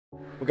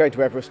We're going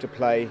to Everest to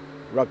play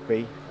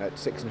rugby at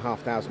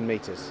 6,500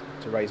 metres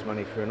to raise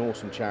money for an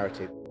awesome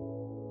charity.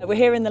 We're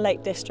here in the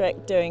Lake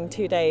District doing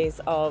 2 days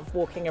of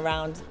walking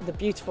around the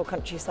beautiful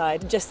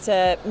countryside just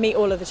to meet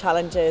all of the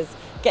challenges,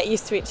 get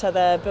used to each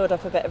other, build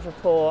up a bit of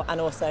rapport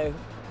and also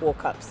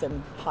walk up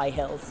some high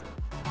hills.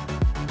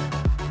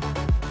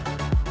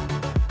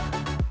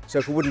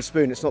 So for Wooden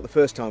Spoon, it's not the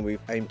first time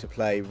we've aimed to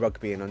play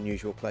rugby in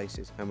unusual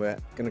places, and we're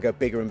going to go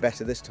bigger and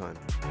better this time.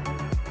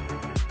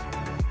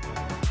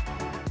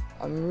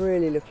 I'm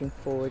really looking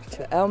forward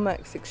to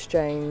LMAX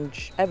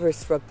Exchange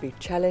Everest Rugby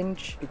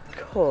Challenge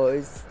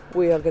because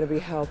we are going to be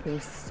helping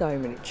so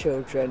many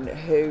children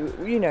who,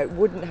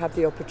 wouldn't have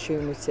the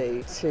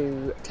opportunity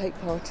to take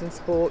part in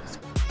sports.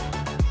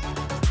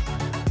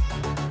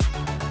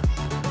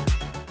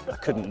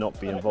 I couldn't not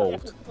be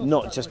involved,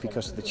 not just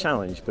because of the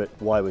challenge, but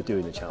why we're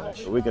doing the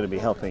challenge. We're going to be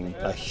helping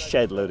a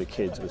shed load of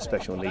kids with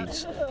special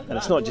needs. And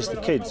it's not just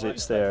the kids,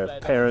 it's their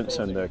parents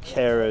and their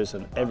carers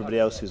and everybody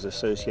else who's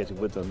associated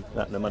with them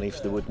that the money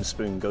for the Wooden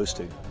Spoon goes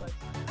to.